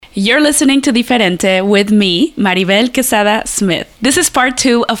You're listening to Diferente with me, Maribel Quesada Smith. This is part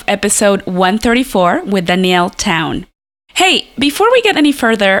 2 of episode 134 with Danielle Town. Hey, before we get any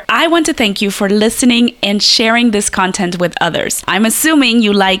further, I want to thank you for listening and sharing this content with others. I'm assuming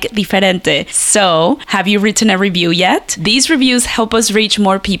you like Diferente. So, have you written a review yet? These reviews help us reach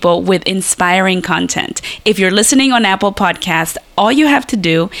more people with inspiring content. If you're listening on Apple Podcasts, all you have to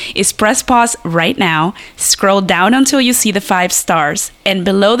do is press pause right now, scroll down until you see the 5 stars, and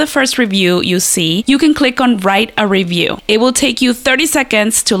below the first review you see, you can click on Write a Review. It will take you 30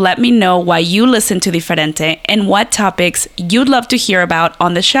 seconds to let me know why you listen to Diferente and what topics you'd love to hear about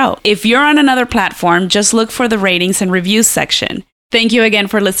on the show. If you're on another platform, just look for the ratings and reviews section. Thank you again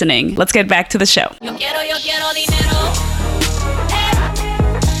for listening. Let's get back to the show. Yo quiero dinero.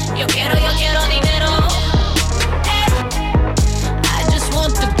 Yo quiero dinero. I just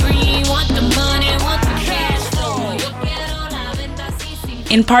want the green, want the money, want the cash flow. Yo quiero la venta, sí,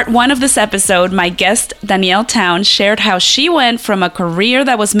 sí. In part 1 of this episode, my guest, Danielle Town, shared how she went from a career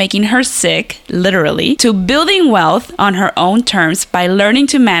that was making her sick, literally, to building wealth on her own terms by learning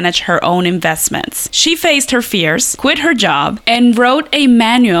to manage her own investments. She faced her fears, quit her job, and wrote a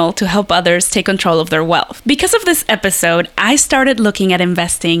manual to help others take control of their wealth. Because of this episode, I started looking at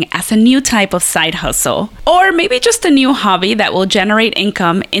investing as a new type of side hustle, or maybe just a new hobby that will generate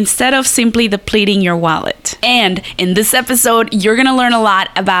income instead of simply depleting your wallet. And in this episode, you're gonna learn a lot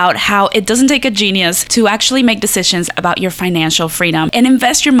about how it doesn't take a genius to actually make decisions about your financial freedom and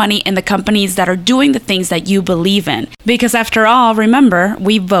invest your money in the companies that are doing the things that you believe in. Because after all, remember,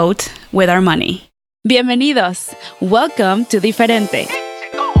 we vote with our money. Bienvenidos. Welcome to Diferente.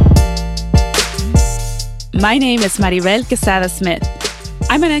 My name is Maribel Quesada Smith.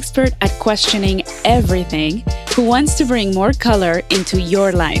 I'm an expert at questioning everything who wants to bring more color into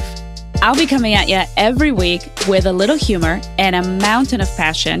your life. I'll be coming at you every week with a little humor and a mountain of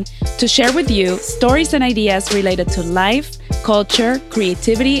passion to share with you stories and ideas related to life, culture,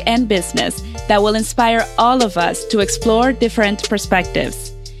 creativity, and business that will inspire all of us to explore different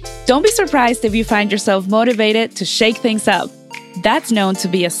perspectives. Don't be surprised if you find yourself motivated to shake things up. That's known to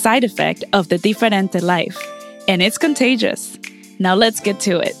be a side effect of the Diferente life, and it's contagious. Now let's get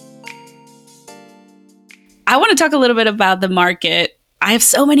to it. I want to talk a little bit about the market. I have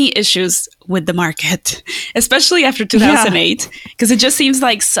so many issues with the market, especially after 2008, because it just seems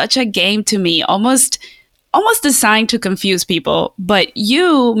like such a game to me, almost designed to confuse people. But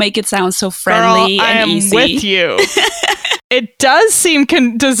you make it sound so friendly and easy. I am with you. It does seem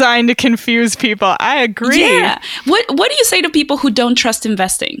designed to confuse people. I agree. Yeah. What do you say to people who don't trust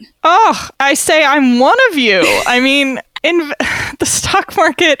investing? Oh, I say I'm one of you. I mean, in the stock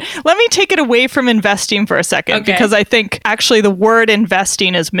market, let me take it away from investing for a second, because I think actually the word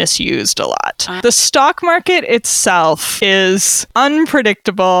investing is misused a lot. The stock market itself is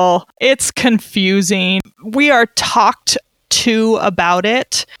unpredictable. It's confusing. We are talked to about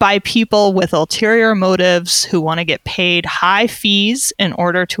it by people with ulterior motives who want to get paid high fees in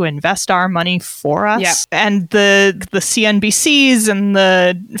order to invest our money for us. Yeah. And the CNBCs and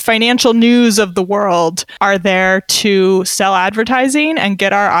the financial news of the world are there to sell advertising and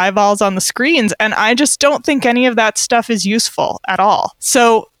get our eyeballs on the screens. And I just don't think any of that stuff is useful at all.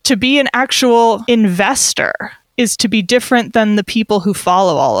 So to be an actual investor is to be different than the people who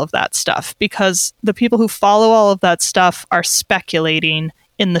follow all of that stuff, because the people who follow all of that stuff are speculating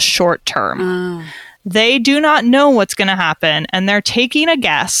in the short term. They do not know what's going to happen, and they're taking a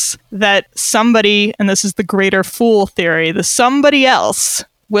guess that somebody, and this is the greater fool theory, the somebody else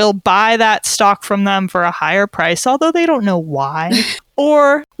will buy that stock from them for a higher price, although they don't know why,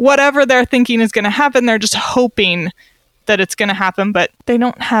 or whatever they're thinking is going to happen. They're just hoping that it's going to happen, but they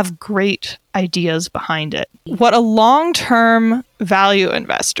don't have great ideas behind it. What a long-term value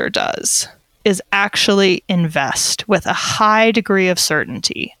investor does is actually invest with a high degree of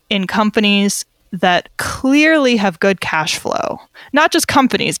certainty in companies that clearly have good cash flow. Not just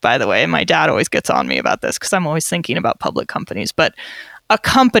companies, by the way. My dad always gets on me about this because I'm always thinking about public companies, but a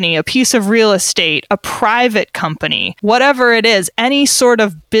company, a piece of real estate, a private company, whatever it is, any sort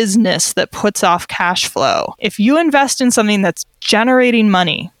of business that puts off cash flow. If you invest in something that's generating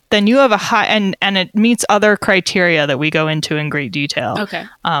money, then you have a high, and it meets other criteria that we go into in great detail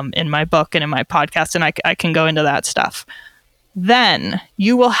in my book and in my podcast, and I can go into that stuff. Then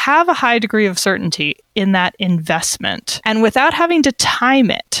you will have a high degree of certainty in that investment, and without having to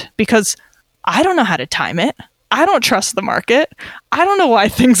time it, because I don't know how to time it. I don't trust the market. I don't know why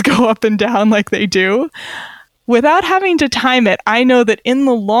things go up and down like they do. Without having to time it, I know that in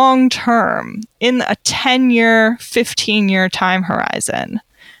the long term, in a 10-year, 15-year time horizon,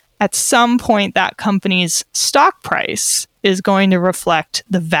 at some point that company's stock price is going to reflect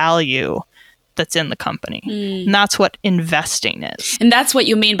the value that's in the company. And that's what investing is. And that's what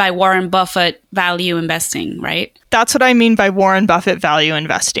you mean by Warren Buffett value investing, right? That's what I mean by Warren Buffett value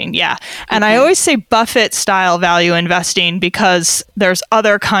investing. Yeah. And I always say Buffett style value investing because there's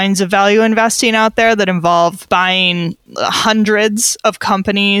other kinds of value investing out there that involve buying hundreds of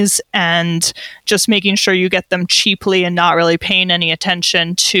companies and just making sure you get them cheaply and not really paying any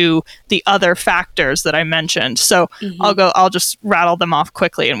attention to the other factors that I mentioned. So I'll just rattle them off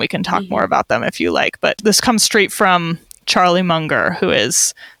quickly and we can talk more about them if you like. But this comes straight from Charlie Munger, who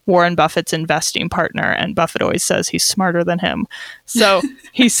is Warren Buffett's investing partner, and Buffett always says he's smarter than him. So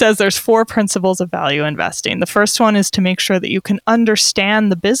he says there's 4 principles of value investing. The first one is to make sure that you can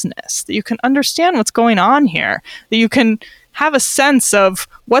understand the business, that you can understand what's going on here, that you can have a sense of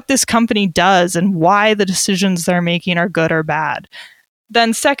what this company does and why the decisions they're making are good or bad.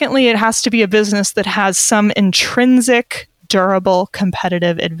 Then secondly, it has to be a business that has some intrinsic, durable,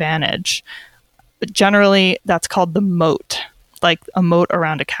 competitive advantage. But generally, that's called the moat, like a moat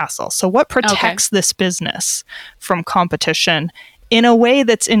around a castle. So what protects this business from competition in a way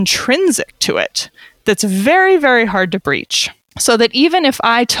that's intrinsic to it, that's very, very hard to breach? So that even if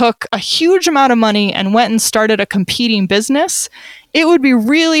I took a huge amount of money and went and started a competing business, it would be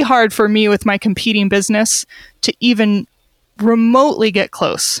really hard for me with my competing business to even remotely get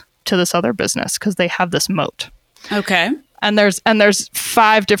close to this other business because they have this moat. Okay. And there's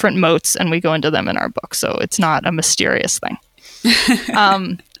 5 different moats, and we go into them in our book, so it's not a mysterious thing.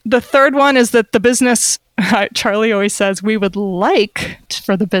 The third one is that the business, Charlie always says, we would like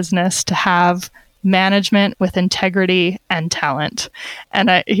for the business to have management with integrity and talent.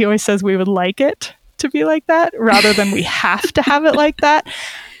 And he always says we would like it to be like that rather than we have to have it like that.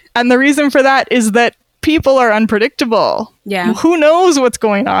 And the reason for that is that people are unpredictable. Yeah. Who knows what's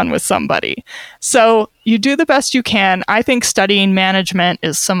going on with somebody? So you do the best you can. I think studying management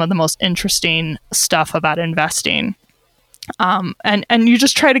is some of the most interesting stuff about investing. And you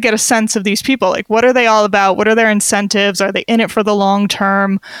just try to get a sense of these people. Like, what are they all about? What are their incentives? Are they in it for the long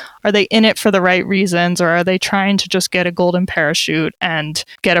term? Are they in it for the right reasons? Or are they trying to just get a golden parachute and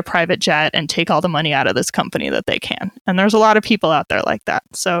get a private jet and take all the money out of this company that they can? And there's a lot of people out there like that.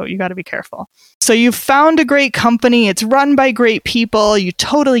 So you got to be careful. So you've found a great company. It's run by great people. You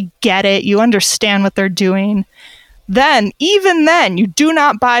totally get it. You understand what they're doing. Even then, you do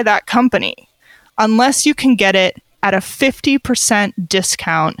not buy that company unless you can get it at a 50%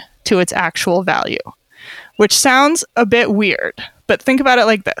 discount to its actual value, which sounds a bit weird, but think about it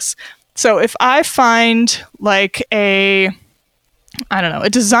like this. So if I find like a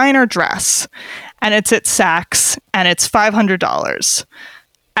designer dress and it's at Saks and it's $500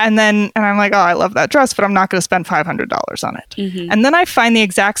 and I'm like, oh, I love that dress, but I'm not going to spend $500 on it. Mm-hmm. And then I find the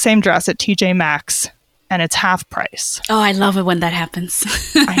exact same dress at TJ Maxx and it's half price. Oh, I love it when that happens.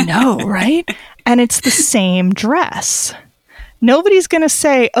 I know, right? And it's the same dress. Nobody's going to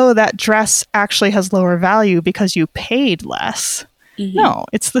say, oh, that dress actually has lower value because you paid less. Mm-hmm. No,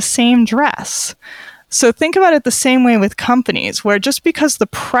 it's the same dress. So think about it the same way with companies, where just because the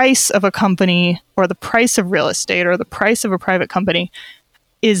price of a company or the price of real estate or the price of a private company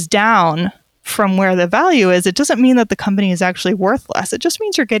is down from where the value is, it doesn't mean that the company is actually worth less. It just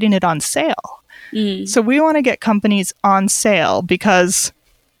means you're getting it on sale. Mm. So we want to get companies on sale because,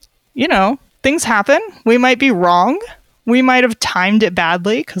 things happen. We might be wrong. We might have timed it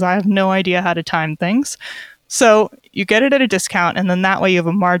badly because I have no idea how to time things. So you get it at a discount, and then that way you have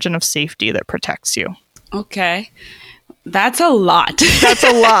a margin of safety that protects you. Okay. That's a lot. That's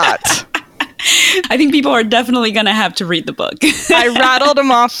a lot. I think people are definitely going to have to read the book. I rattled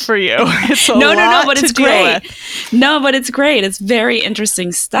them off for you. It's a No, lot but it's to deal great. with. No, but it's great. It's very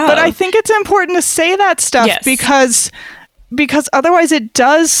interesting stuff. But I think it's important to say that stuff because otherwise it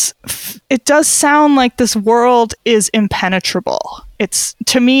does sound like this world is impenetrable.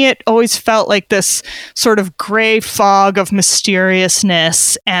 To me, it always felt like this sort of gray fog of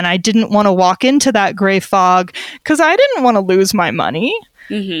mysteriousness, and I didn't want to walk into that gray fog because I didn't want to lose my money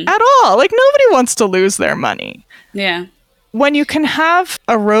at all. Like, nobody wants to lose their money. Yeah. When you can have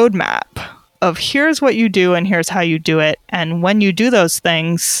a roadmap of here's what you do and here's how you do it, and when you do those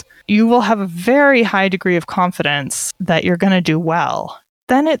things, you will have a very high degree of confidence that you're going to do well.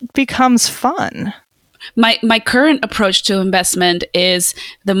 Then it becomes fun. My current approach to investment is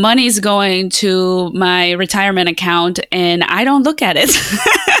the money's going to my retirement account and I don't look at it.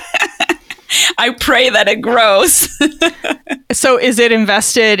 I pray that it grows. So is it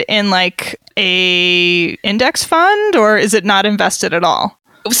invested in like a index fund or is it not invested at all?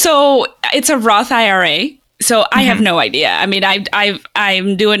 So it's a Roth IRA. So I have no idea. I mean,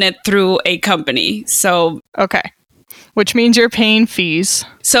 I'm doing it through a company. So Okay. Which means you're paying fees.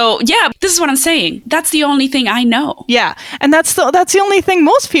 So yeah, this is what I'm saying. That's the only thing I know. Yeah. And that's the only thing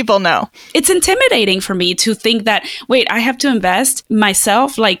most people know. It's intimidating for me to think that, wait, I have to invest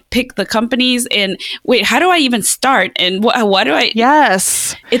myself, like pick the companies, and wait, how do I even start? And what do I?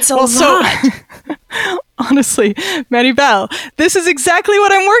 Yes. It's a lot. Honestly, Maribel, this is exactly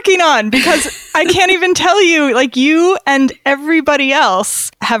what I'm working on because I can't even tell you, like you and everybody else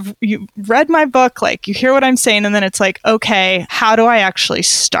you read my book, like you hear what I'm saying, and then it's like, okay, how do I actually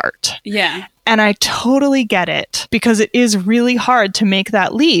start? Yeah. And I totally get it because it is really hard to make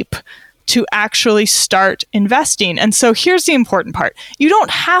that leap to actually start investing. And so here's the important part. You don't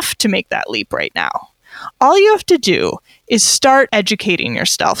have to make that leap right now. All you have to do is start educating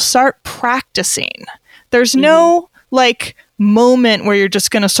yourself, start practicing. There's no like moment where you're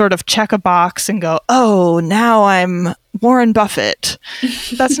just going to sort of check a box and go, oh, now I'm Warren Buffett.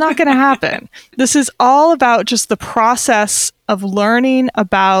 That's not going to happen. This is all about just the process of learning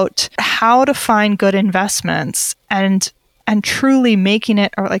about how to find good investments and truly making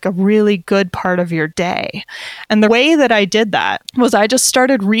it like a really good part of your day. And the way that I did that was I just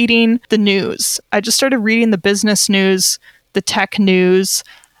started reading the news. I just started reading the business news, the tech news,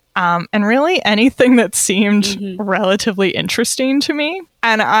 and really anything that seemed relatively interesting to me.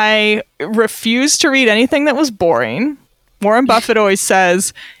 And I refused to read anything that was boring. Warren Buffett always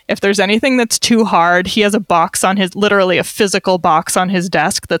says, if there's anything that's too hard, he has a box on literally a physical box on his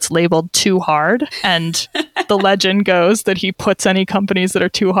desk that's labeled too hard. And the legend goes that he puts any companies that are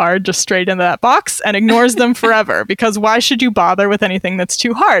too hard just straight into that box and ignores them forever, because why should you bother with anything that's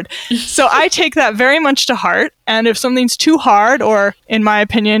too hard? So I take that very much to heart. And if something's too hard, or in my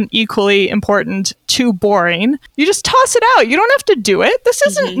opinion, equally important, too boring, you just toss it out. You don't have to do it. This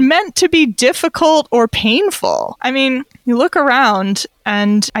isn't meant to be difficult or painful. I mean, you look around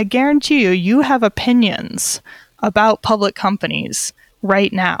and I guarantee you have opinions about public companies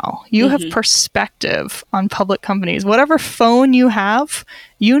right now. You have perspective on public companies. Whatever phone you have,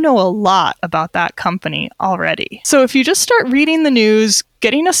 you know a lot about that company already. So if you just start reading the news,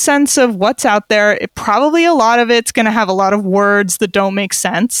 getting a sense of what's out there, probably a lot of it's going to have a lot of words that don't make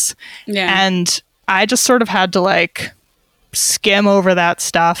sense. Yeah. And I just sort of had to like skim over that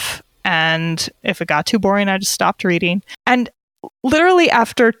stuff. And if it got too boring, I just stopped reading. And literally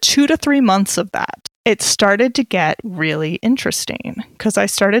after 2 to 3 months of that, it started to get really interesting because I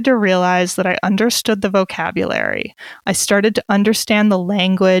started to realize that I understood the vocabulary. I started to understand the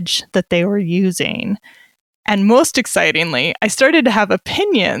language that they were using. And most excitingly, I started to have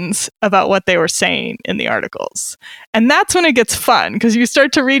opinions about what they were saying in the articles. And that's when it gets fun, because you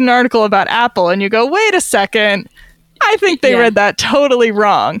start to read an article about Apple and you go, wait a second, I think they read that totally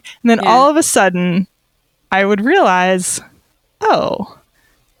wrong. And then all of a sudden, I would realize, oh,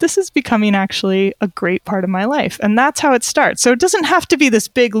 this is becoming actually a great part of my life. And that's how it starts. So it doesn't have to be this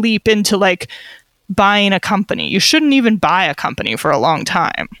big leap into like buying a company. You shouldn't even buy a company for a long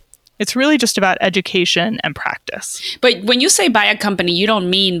time. It's really just about education and practice. But when you say buy a company, you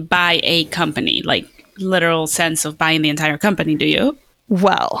don't mean buy a company, like literal sense of buying the entire company, do you?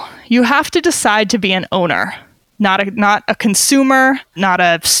 Well, you have to decide to be an owner, not a consumer, not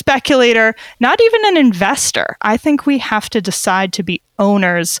a speculator, not even an investor. I think we have to decide to be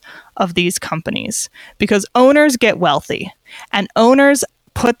owners of these companies, because owners get wealthy and owners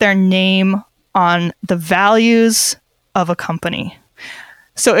put their name on the values of a company.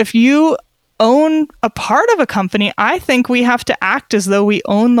 So if you own a part of a company, I think we have to act as though we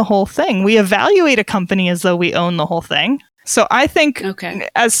own the whole thing. We evaluate a company as though we own the whole thing. So I think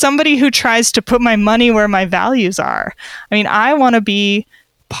as somebody who tries to put my money where my values are, I mean, I want to be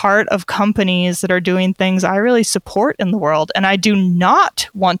part of companies that are doing things I really support in the world. And I do not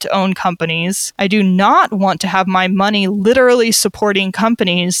want to own companies. I do not want to have my money literally supporting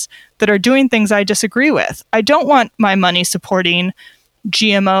companies that are doing things I disagree with. I don't want my money supporting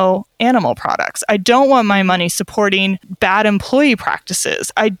GMO animal products. I don't want my money supporting bad employee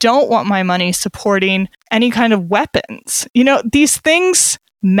practices. I don't want my money supporting any kind of weapons. You know, these things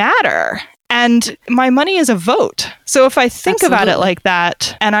matter. And my money is a vote. So if I think about it like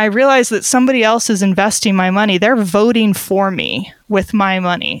that, and I realize that somebody else is investing my money, they're voting for me with my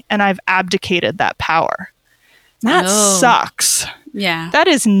money, and I've abdicated that power. That sucks. Yeah. That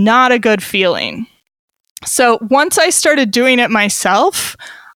is not a good feeling. So once I started doing it myself,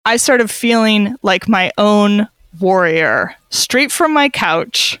 I started feeling like my own warrior, straight from my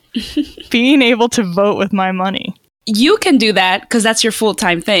couch, being able to vote with my money. You can do that because that's your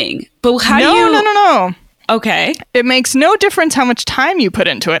full-time thing. But how No. Okay. It makes no difference how much time you put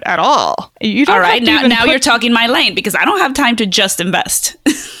into it at all. You don't All right. have to Now, even now put- you're talking my lane because I don't have time to just invest.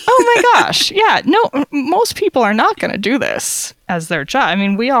 Oh my gosh. Yeah. No, most people are not going to do this as their job. I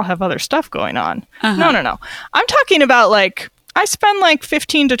mean, we all have other stuff going on. No. I'm talking about like, I spend like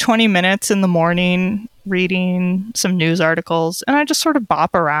 15 to 20 minutes in the morning reading some news articles and I just sort of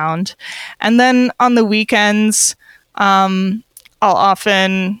bop around. And then on the weekends, I'll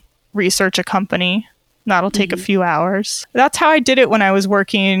often research a company. That'll take a few hours. That's how I did it when I was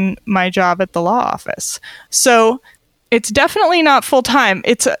working my job at the law office. So it's definitely not full time.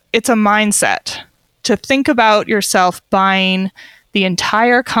 It's a mindset. To think about yourself buying the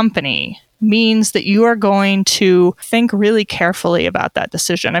entire company means that you are going to think really carefully about that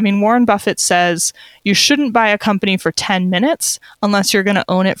decision. I mean, Warren Buffett says you shouldn't buy a company for 10 minutes unless you're going to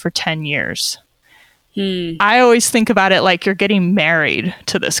own it for 10 years. I always think about it like you're getting married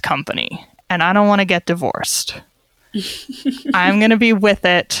to this company and I don't want to get divorced. I'm going to be with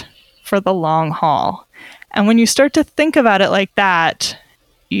it for the long haul. And when you start to think about it like that,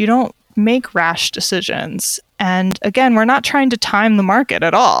 you don't make rash decisions. And again, we're not trying to time the market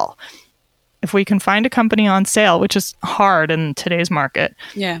at all. If we can find a company on sale, which is hard in today's market,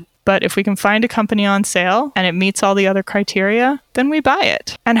 Yeah. but if we can find a company on sale and it meets all the other criteria, then we buy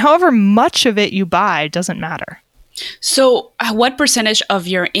it. And however much of it you buy doesn't matter. So what percentage of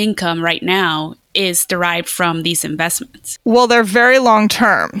your income right now is derived from these investments? Well, they're very long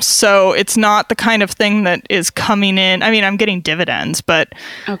term. So it's not the kind of thing that is coming in. I mean, I'm getting dividends, but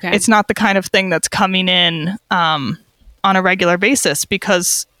Okay. it's not the kind of thing that's coming in on a regular basis,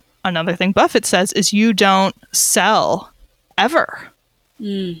 because another thing Buffett says is you don't sell ever.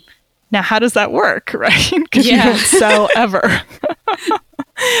 Now, how does that work, right? Because you Yeah. don't sell ever.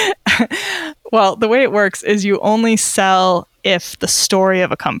 Well, the way it works is you only sell if the story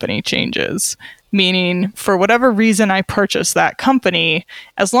of a company changes. Meaning, for whatever reason I purchased that company,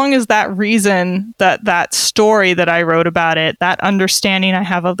 as long as that reason, that story that I wrote about it, that understanding I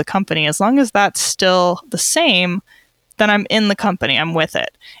have of the company, as long as that's still the same, then I'm in the company, I'm with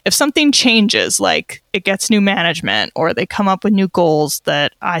it. If something changes, like it gets new management or they come up with new goals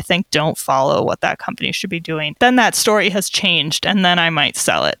that I think don't follow what that company should be doing, then that story has changed and then I might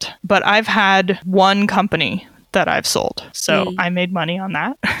sell it. But I've had one company that I've sold. So I made money on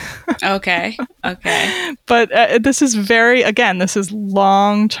that. Okay. Okay. But this is this is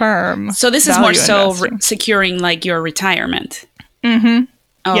long term. So this is more so securing like your retirement. Mm-hmm.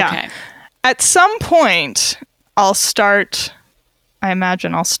 Okay. Yeah. At some point, I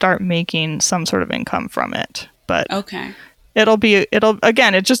imagine I'll start making some sort of income from it. But Okay.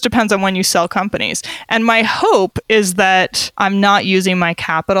 it just depends on when you sell companies. And my hope is that I'm not using my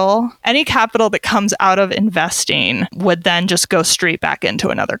capital. Any capital that comes out of investing would then just go straight back into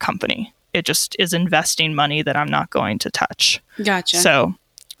another company. It just is investing money that I'm not going to touch. Gotcha. So,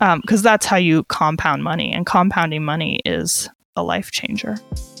 because that's how you compound money, and compounding money is a life changer.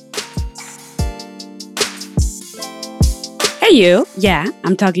 Hey, you. Yeah,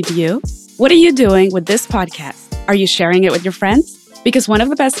 I'm talking to you. What are you doing with this podcast? Are you sharing it with your friends? Because one of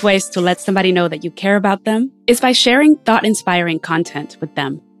the best ways to let somebody know that you care about them is by sharing thought-inspiring content with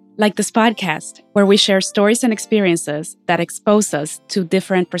them. Like this podcast, where we share stories and experiences that expose us to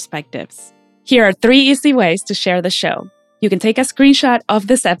different perspectives. Here are 3 easy ways to share the show. You can take a screenshot of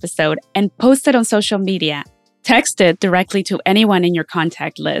this episode and post it on social media. Text it directly to anyone in your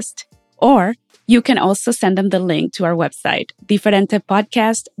contact list. Or you can also send them the link to our website,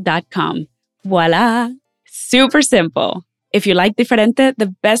 diferentepodcast.com. Voila! Super simple. If you like Diferente,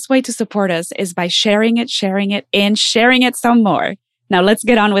 the best way to support us is by sharing it, and sharing it some more. Now let's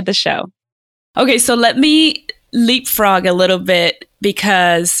get on with the show. Okay, so let me leapfrog a little bit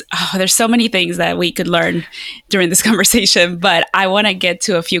because there's so many things that we could learn during this conversation, but I want to get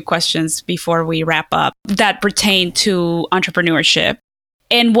to a few questions before we wrap up that pertain to entrepreneurship.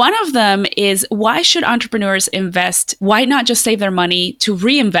 And one of them is, why should entrepreneurs invest? Why not just save their money to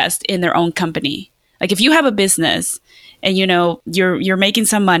reinvest in their own company? Like if you have a business and you're making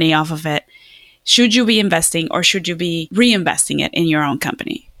some money off of it, should you be investing or should you be reinvesting it in your own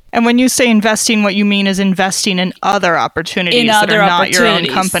company? And when you say investing, what you mean is investing in other opportunities that are not your own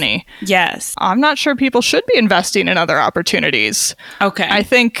company. Yes. I'm not sure people should be investing in other opportunities. Okay. I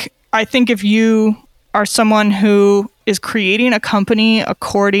think if you are someone who is creating a company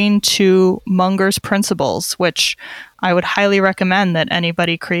according to Munger's principles, which I would highly recommend that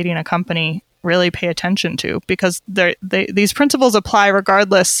anybody creating a company really pay attention to, because these principles apply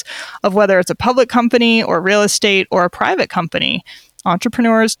regardless of whether it's a public company or real estate or a private company.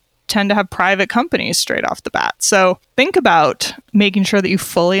 Entrepreneurs tend to have private companies straight off the bat. So think about making sure that you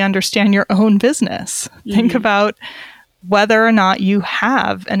fully understand your own business. Think about whether or not you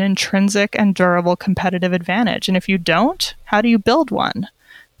have an intrinsic and durable competitive advantage. And if you don't, how do you build one?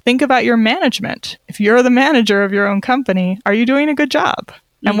 Think about your management. If you're the manager of your own company, are you doing a good job?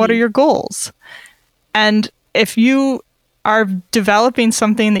 And what are your goals? And if you are developing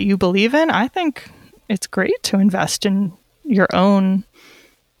something that you believe in, I think it's great to invest in your own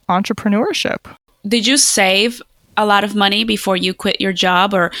entrepreneurship. Did you save a lot of money before you quit your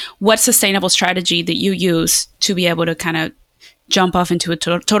job, or what sustainable strategy that you use to be able to kind of jump off into a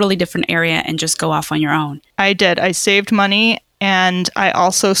totally different area and just go off on your own? I did. I saved money, and I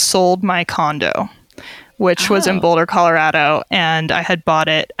also sold my condo, which was in Boulder, Colorado, and I had bought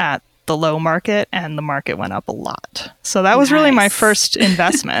it at the low market, and the market went up a lot. So that was really my first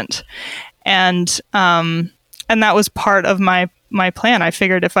investment. And that was part of my plan. I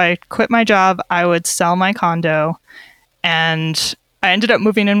figured if I quit my job, I would sell my condo. And I ended up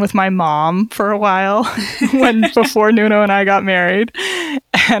moving in with my mom for a while before Nuno and I got married.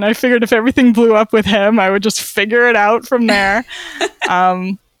 And I figured if everything blew up with him, I would just figure it out from there.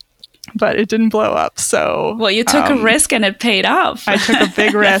 But it didn't blow up. So well, you took a risk and it paid off. I took a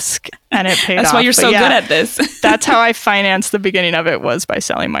big risk and it paid off. That's why you're so good at this. That's how I financed the beginning of it, was by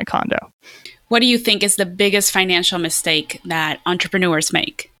selling my condo. What do you think is the biggest financial mistake that entrepreneurs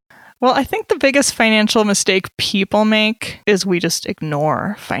make? Well, I think the biggest financial mistake people make is we just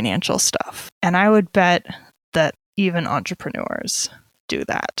ignore financial stuff. And I would bet that even entrepreneurs do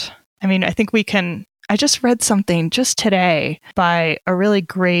that. I mean, I think I just read something just today by a really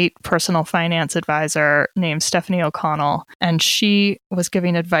great personal finance advisor named Stephanie O'Connell, and she was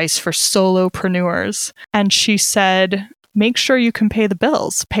giving advice for solopreneurs. And she said, make sure you can pay the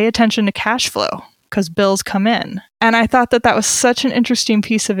bills. Pay attention to cash flow, because bills come in. And I thought that was such an interesting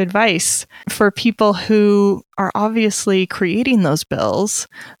piece of advice for people who are obviously creating those bills,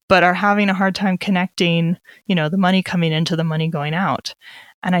 but are having a hard time connecting, the money coming into the money going out.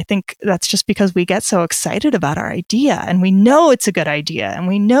 And I think that's just because we get so excited about our idea, and we know it's a good idea, and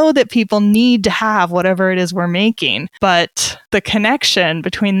we know that people need to have whatever it is we're making. But the connection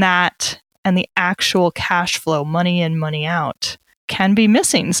between that and the actual cash flow, money in, money out, can be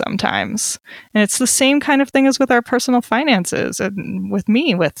missing sometimes. And it's the same kind of thing as with our personal finances and with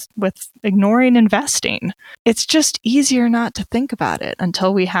me, with ignoring investing. It's just easier not to think about it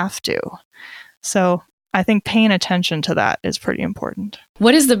until we have to. So I think paying attention to that is pretty important.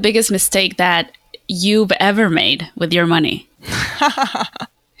 What is the biggest mistake that you've ever made with your money?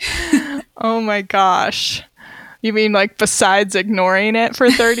 Oh my gosh. You mean like besides ignoring it for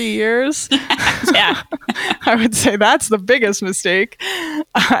 30 years? Yeah. I would say that's the biggest mistake.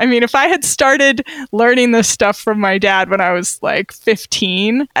 I mean, if I had started learning this stuff from my dad when I was like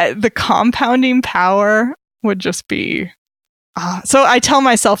 15, the compounding power would just be... so I tell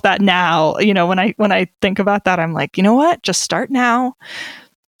myself that now, when I think about that, I'm like, you know what? Just start now.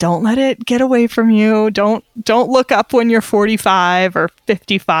 Don't let it get away from you. Don't look up when you're 45 or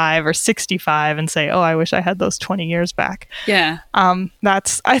 55 or 65 and say, oh, I wish I had those 20 years back. Yeah.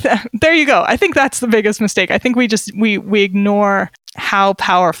 There you go. I think that's the biggest mistake. I think we ignore how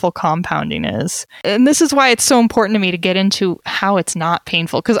powerful compounding is. And this is why it's so important to me to get into how it's not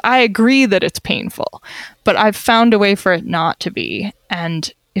painful, because I agree that it's painful, but I've found a way for it not to be.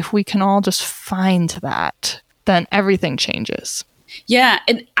 And if we can all just find that, then everything changes. Yeah,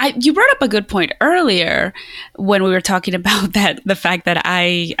 and you brought up a good point earlier when we were talking about the fact that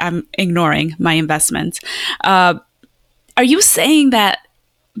I am ignoring my investments. Are you saying that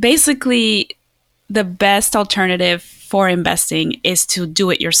basically the best alternative for investing is to do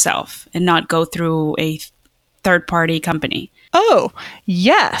it yourself and not go through a third-party company? Oh,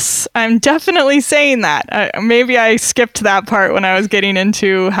 yes. I'm definitely saying that. Maybe I skipped that part when I was getting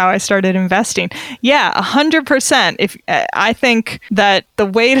into how I started investing. Yeah, 100%. I think that the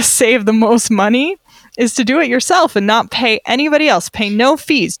way to save the most money is to do it yourself and not pay anybody else. Pay no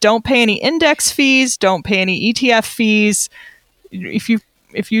fees. Don't pay any index fees. Don't pay any ETF fees. If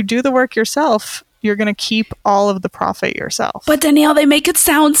you do the work yourself, you're going to keep all of the profit yourself. But Danielle, they make it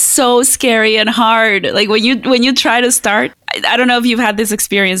sound so scary and hard. Like when you try to start, I don't know if you've had this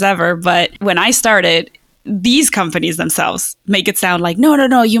experience ever, but when I started, these companies themselves make it sound like,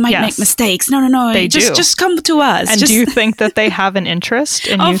 no, you might make mistakes. No, they do. Just come to us. And do you think that they have an interest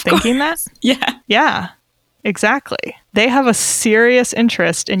in you thinking that? Yeah. Yeah, exactly. They have a serious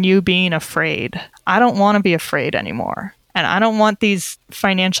interest in you being afraid. I don't want to be afraid anymore. And I don't want these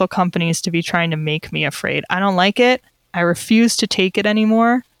financial companies to be trying to make me afraid. I don't like it. I refuse to take it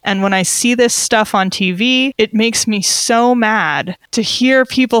anymore. And when I see this stuff on TV, it makes me so mad to hear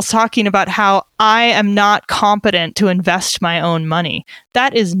people talking about how I am not competent to invest my own money.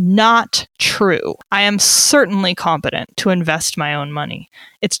 That is not true. I am certainly competent to invest my own money.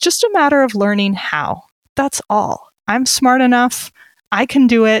 It's just a matter of learning how. That's all. I'm smart enough. I can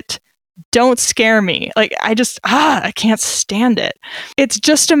do it. Don't scare me. Like, I can't stand it. It's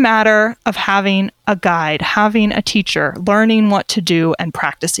just a matter of having a guide, having a teacher, learning what to do and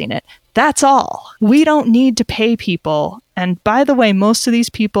practicing it. That's all. We don't need to pay people. And by the way, most of these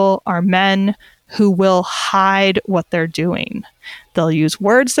people are men who will hide what they're doing. They'll use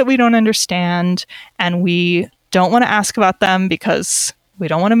words that we don't understand, and we don't want to ask about them because we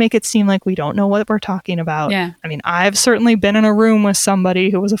don't want to make it seem like we don't know what we're talking about. Yeah. I mean, I've certainly been in a room with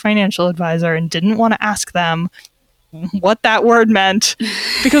somebody who was a financial advisor and didn't want to ask them what that word meant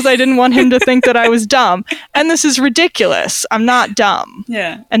because I didn't want him to think that I was dumb. And this is ridiculous. I'm not dumb.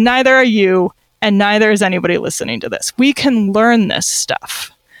 Yeah. And neither are you, and neither is anybody listening to this. We can learn this stuff.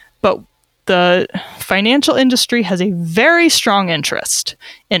 But the financial industry has a very strong interest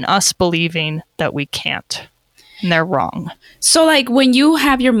in us believing that we can't. And they're wrong. So like when you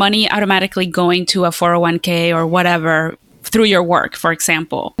have your money automatically going to a 401k or whatever through your work, for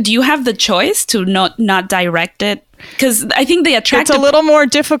example, do you have the choice to not direct it? Because I think they attract... It's a little more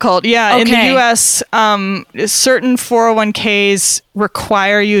difficult. Yeah. Okay. In the US, certain 401ks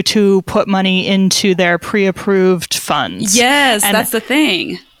require you to put money into their pre-approved funds. Yes, And that's the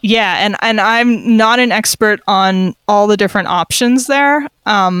thing. yeah, and I'm not an expert on all the different options there.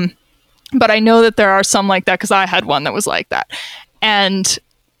 But I know that there are some like that because I had one that was like that. And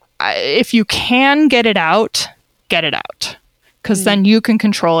if you can get it out, get it out. Because then you can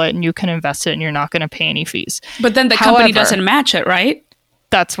control it and you can invest it and you're not going to pay any fees. But then the company However, doesn't match it, right?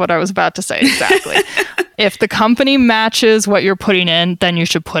 That's what I was about to say, exactly. If the company matches what you're putting in, then you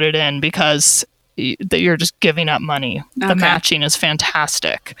should put it in because you're just giving up money. The Okay. matching is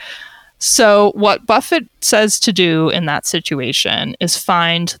fantastic. So what Buffett says to do in that situation is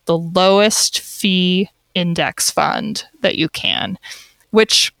find the lowest fee index fund that you can,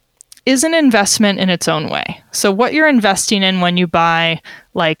 which is an investment in its own way. So what you're investing in when you buy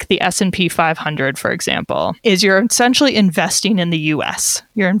like the S&P 500, for example, is you're essentially investing in the US.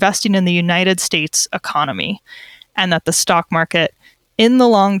 You're investing in the United States economy, and that the stock market in the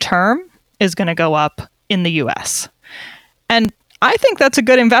long term is going to go up in the US. And I think that's a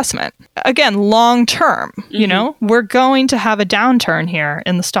good investment. Again, long term, you know, we're going to have a downturn here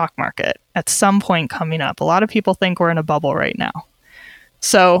in the stock market at some point coming up. A lot of people think we're in a bubble right now.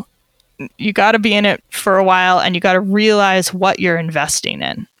 So you got to be in it for a while and you got to realize what you're investing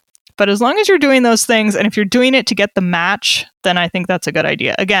in. But as long as you're doing those things, and if you're doing it to get the match, then I think that's a good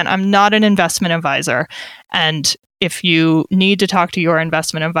idea. Again, I'm not an investment advisor. And if you need to talk to your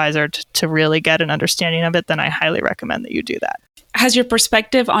investment advisor to really get an understanding of it, then I highly recommend that you do that. Has your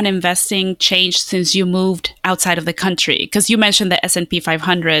perspective on investing changed since you moved outside of the country? Because you mentioned the S&P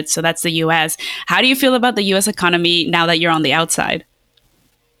 500, so that's the US. How do you feel about the US economy now that you're on the outside?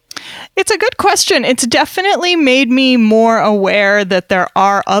 It's a good question. It's definitely made me more aware that there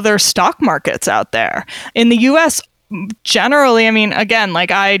are other stock markets out there. In the US, generally, I mean, again,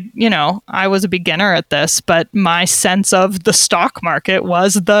 like I was a beginner at this, but my sense of the stock market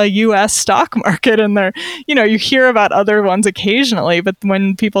was the US stock market. And there, you hear about other ones occasionally, but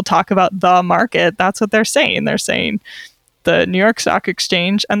when people talk about the market, that's what they're saying. They're saying the New York Stock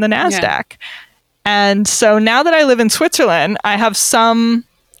Exchange and the NASDAQ. Yeah. And so now that I live in Switzerland, I have some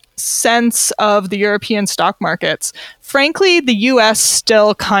sense of the European stock markets. Frankly, the US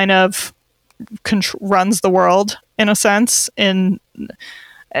still kind of runs the world in a sense, and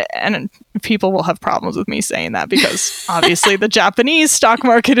people will have problems with me saying that because obviously the Japanese stock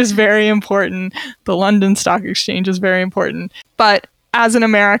market is very important. The London Stock Exchange is very important. But as an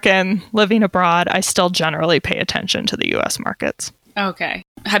American living abroad, I still generally pay attention to the US markets. Okay.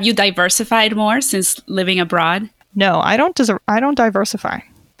 Have you diversified more since living abroad? No, I don't diversify.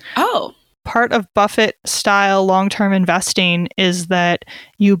 Oh. Part of Buffett-style long-term investing is that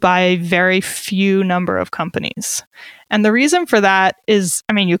you buy a very few number of companies. And the reason for that is,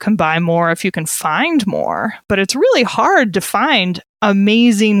 I mean, you can buy more if you can find more, but it's really hard to find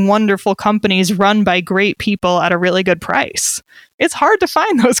amazing, wonderful companies run by great people at a really good price. It's hard to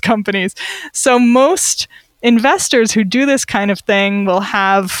find those companies. So most investors who do this kind of thing will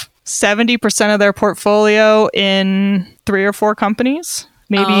have 70% of their portfolio in 3 or 4 companies.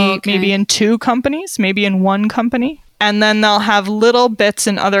 Maybe in 2 companies, maybe in 1 company. And then they'll have little bits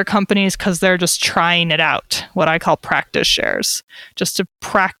in other companies because they're just trying it out, what I call practice shares, just to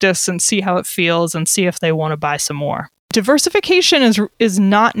practice and see how it feels and see if they want to buy some more. Diversification is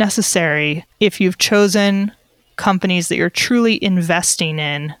not necessary if you've chosen companies that you're truly investing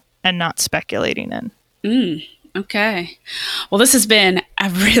in and not speculating in. Okay. Well, this has been a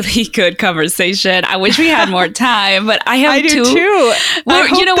really good conversation. I wish we had more time, but I have I do too. I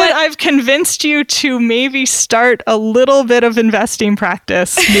hope that I've convinced you to maybe start a little bit of investing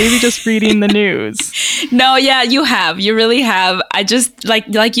practice, maybe just reading the news. No, yeah, you have. You really have. I just,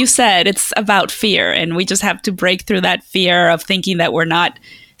 like you said, it's about fear, and we just have to break through that fear of thinking that we're not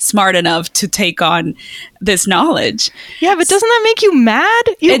smart enough to take on this knowledge. Yeah, but doesn't that make you mad?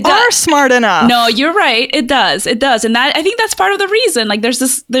 You are smart enough. No, you're right. It does. It does. And that, I think that's part of the reason. Like there's a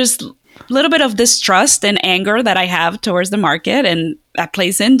little bit of distrust and anger that I have towards the market, and that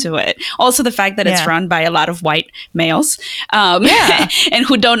plays into it. Also the fact that it's run by a lot of white males and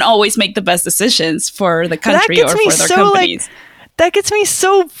who don't always make the best decisions for the country or for their companies. That gets me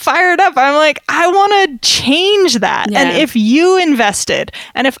so fired up. I'm like, I want to change that. Yeah. And if you invested,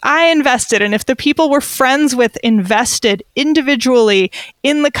 and if I invested, and if the people we're friends with invested individually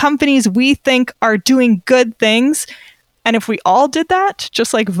in the companies we think are doing good things, and if we all did that,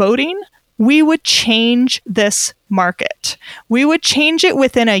 just like voting, we would change this market. We would change it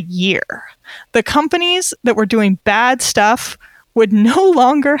within a year. The companies that were doing bad stuff would no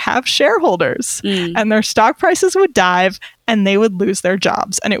longer have shareholders, and their stock prices would dive, and they would lose their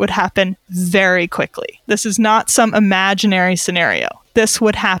jobs, and it would happen very quickly. This is not some imaginary scenario. This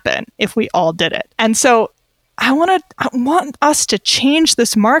would happen if we all did it. And so I want us to change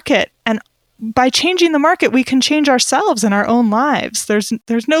this market, and by changing the market, we can change ourselves and our own lives. There's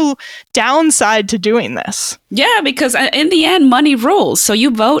no downside to doing this. Yeah, because in the end, money rules. So you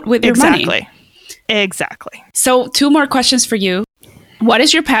vote with your money. Exactly. So 2 more questions for you. What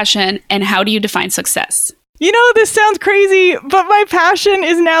is your passion, and how do you define success? You know, this sounds crazy, but my passion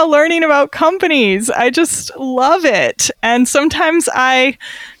is now learning about companies. I just love it. And sometimes I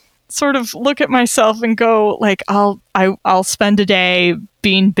sort of look at myself and go, like, I'll spend a day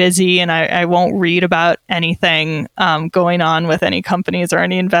being busy, and I won't read about anything going on with any companies or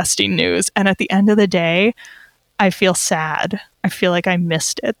any investing news. And at the end of the day, I feel sad. I feel like I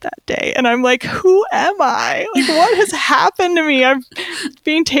missed it that day. And I'm like, who am I? Like, what has happened to me? I'm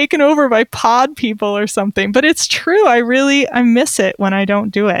being taken over by pod people or something. But it's true. I miss it when I don't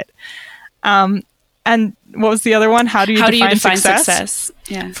do it. And what was the other one? How do you define success?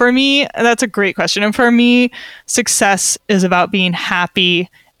 Yeah. For me, that's a great question. And for me, success is about being happy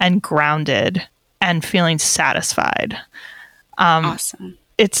and grounded and feeling satisfied. Awesome.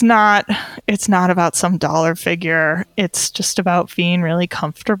 It's not about some dollar figure. It's just about being really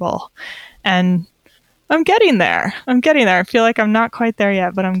comfortable. And I'm getting there. I feel like I'm not quite there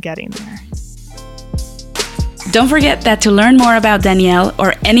yet, but I'm getting there. Don't forget that to learn more about Danielle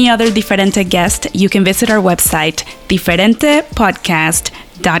or any other Diferente guest, you can visit our website,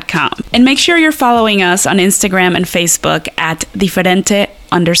 diferentepodcast.com. And make sure you're following us on Instagram and Facebook at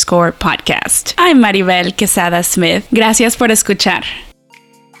diferente_podcast. I'm Maribel Quesada Smith. Gracias por escuchar.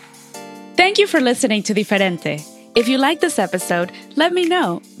 Thank you for listening to Diferente. If you like this episode, let me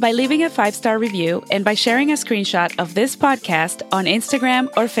know by leaving a 5-star review and by sharing a screenshot of this podcast on Instagram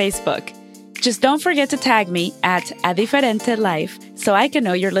or Facebook. Just don't forget to tag me at @adiferentelife so I can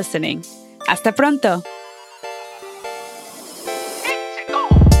know you're listening. Hasta pronto!